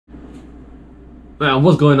Man,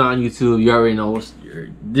 what's going on YouTube? You already know what's your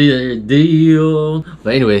deal.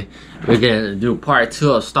 But anyway, we're gonna do part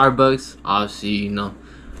 2 of Starbucks. Obviously,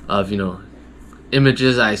 of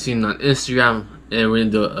images I seen on Instagram, and we're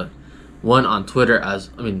gonna do one on Twitter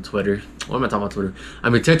Twitter. What am I talking about? Twitter.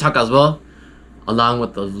 TikTok as well, along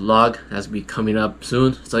with the vlog that's be coming up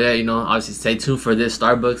soon. So yeah, obviously stay tuned for this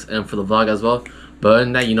Starbucks and for the vlog as well. But other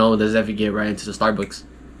than that, let's definitely get right into the Starbucks.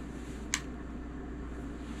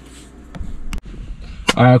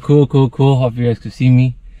 Alright, cool. Hope you guys can see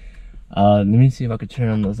me. Let me see if I could turn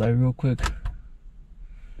on the light real quick.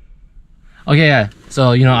 Okay, yeah. So,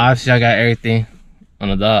 obviously I got everything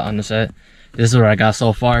on the set. This is what I got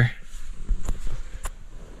so far.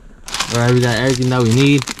 Alright, we got everything that we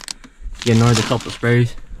need. Ignore the couple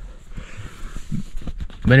sprays.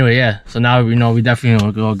 But anyway, yeah. So now we definitely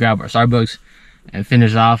gonna go grab our Starbucks and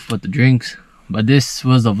finish off with the drinks. But this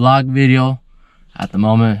was a vlog video at the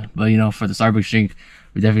moment. But for the Starbucks drink,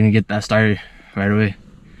 we're definitely gonna get that started right away.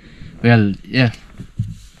 Yeah.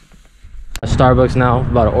 Starbucks now,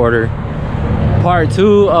 about to order part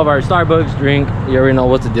 2 of our Starbucks drink. You already know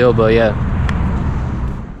what's the deal, but yeah.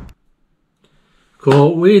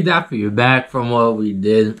 Cool, we definitely back from what we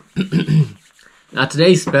did. Now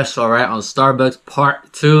today's special, right, on Starbucks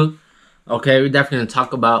part 2. Okay, we're definitely gonna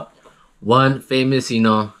talk about one famous,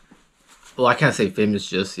 well, I can't say famous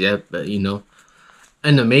just yet, but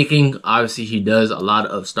in the making. Obviously he does a lot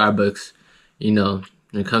of Starbucks, when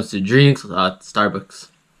it comes to drinks. Starbucks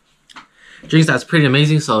drinks that's pretty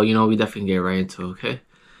amazing. So we definitely get right into it. Okay,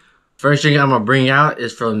 first drink I'm gonna bring out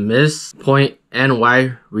is from Miss Point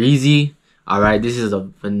NY Reezy. All right, this is a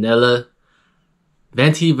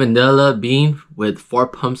venti vanilla bean with 4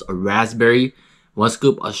 pumps of raspberry, 1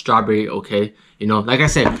 scoop of strawberry. Okay, like I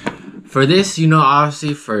said, for this,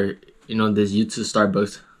 obviously for this YouTube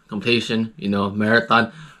Starbucks completion,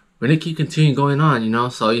 marathon, we're gonna keep continuing going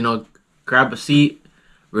on, so grab a seat,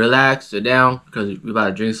 relax, sit down, because we about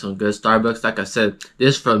to drink some good Starbucks. Like I said,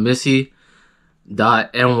 this is from Missy.NY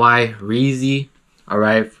Reezy. All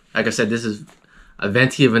right, like I said, this is a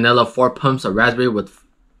venti vanilla 4 pumps of raspberry with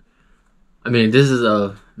this is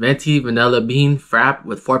a venti vanilla bean frap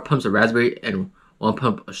with 4 pumps of raspberry and 1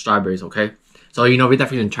 pump of strawberries. Okay, so we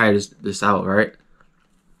definitely gonna try this out. All right.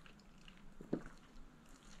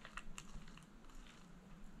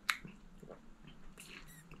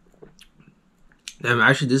 Damn,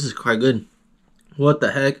 actually, this is quite good. What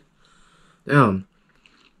the heck? Damn.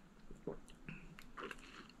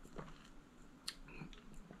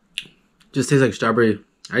 Just tastes like strawberry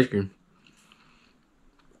ice cream.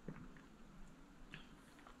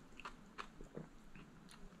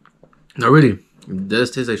 No, really. It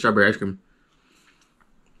does taste like strawberry ice cream.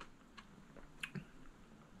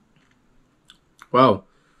 Wow.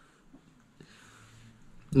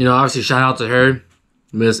 Obviously, shout out to her,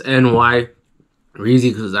 Miss NY Reezy,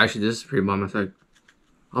 because actually this is pretty bomb. It's like,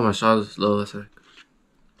 oh, my shot is low. That's like,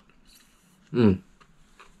 that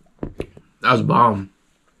was bomb.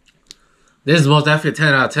 This is most definitely a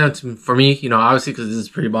 10 out of 10 for me, obviously, because this is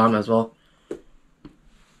pretty bomb as well.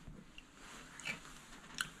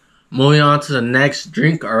 Moving on to the next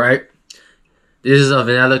drink. All right, this is a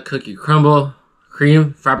vanilla cookie crumble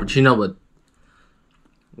cream frappuccino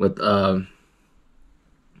with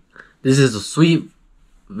this is a sweet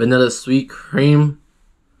vanilla sweet cream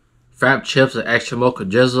frap chips with extra mocha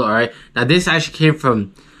drizzle. All right, now this actually came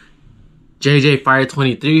from JJ Fire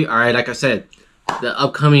 23. All right, like I said, the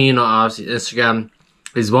upcoming obviously Instagram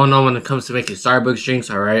is well known when it comes to making Starbucks drinks.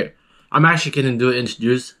 All right, I'm actually gonna do an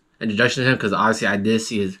introduction to him, because obviously I did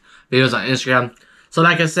see his videos on Instagram. So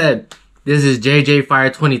like I said, this is JJ Fire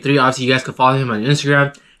 23. Obviously you guys can follow him on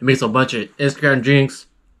Instagram. He makes a bunch of Instagram drinks.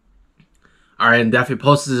 All right, and definitely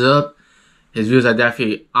posts it up. His views are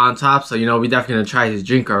definitely on top, so we definitely gonna try his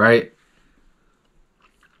drink. All right.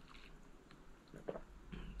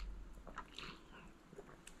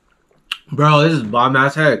 Bro, this is bomb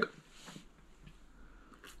ass heck.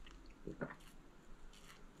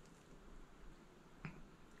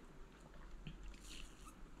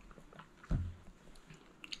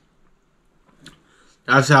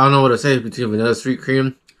 Actually, I don't know what to say between vanilla sweet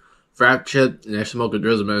cream, frap chip, and extra mocha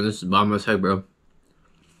drizzle, man. This is bomb ass heck, bro.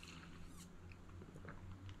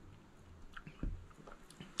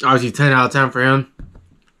 Obviously 10 out of 10 for him,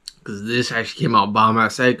 because this actually came out bomb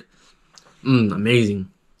ass heck. Amazing.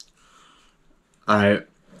 Alright,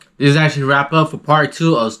 this is actually wrap up for part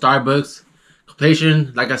 2 of Starbucks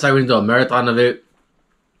completion. Like I said, we're gonna do a marathon of it.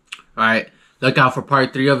 Alright, look out for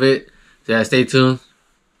part 3 of it. So yeah, stay tuned.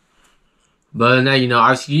 But now,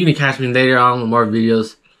 obviously you can catch me later on with more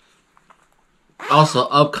videos. Also,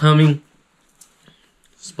 upcoming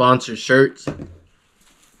sponsor shirts.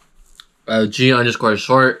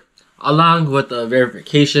 G_short, along with the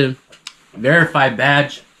verified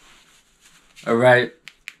badge. Alright.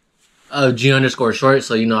 Of G_short.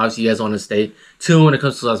 So, obviously you guys want to stay tuned when it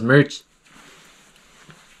comes to those merch.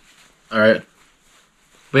 Alright.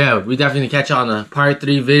 But yeah, we definitely catch you on the part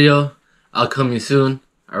 3 video. Coming soon.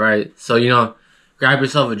 Alright. So, grab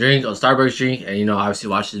yourself a drink, a Starbucks drink, and, obviously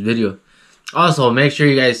watch this video. Also, make sure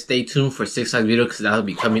you guys stay tuned for 6 Flags video because that'll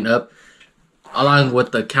be coming up. Along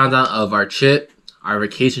with the countdown of our trip, our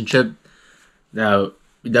vacation trip that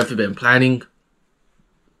we definitely been planning.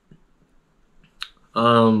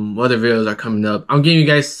 What other videos are coming up? I'm giving you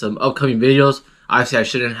guys some upcoming videos. Obviously, I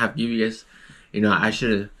shouldn't have given you guys, I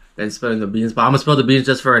should have been spilling the beans, but I'm gonna spill the beans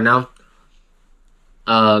just for right now.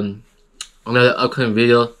 Another upcoming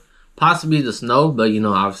video, possibly the snow, but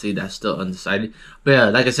obviously that's still undecided. But yeah,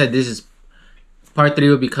 like I said, this is part 3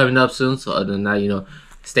 will be coming up soon. So other than that,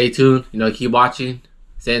 stay tuned. Keep watching,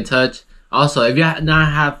 stay in touch. Also, if you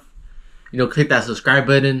not have, click that subscribe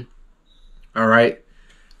button. All right.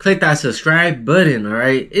 Click that subscribe button,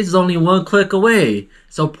 alright? It's only one click away.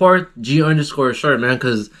 Support G_short, man,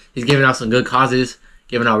 because he's giving out some good causes,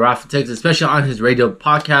 giving out raffle tickets, especially on his radio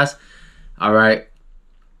podcast. Alright.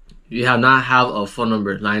 We have not have a phone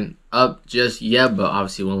number lined up just yet, but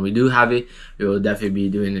obviously when we do have it, we will definitely be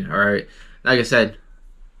doing it, alright? Like I said,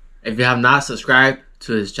 if you have not subscribed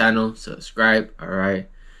to his channel, subscribe, alright?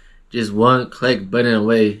 Just one click button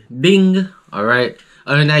away. Bing! Alright?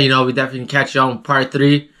 Other than that, we definitely catch you on part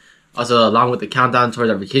 3. Also, along with the countdown towards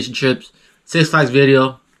our vacation trips. 6 Flags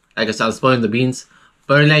video. Like I said, I'm spoiling the beans.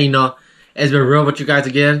 But other than that, it's been real with you guys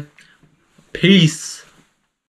again. Peace.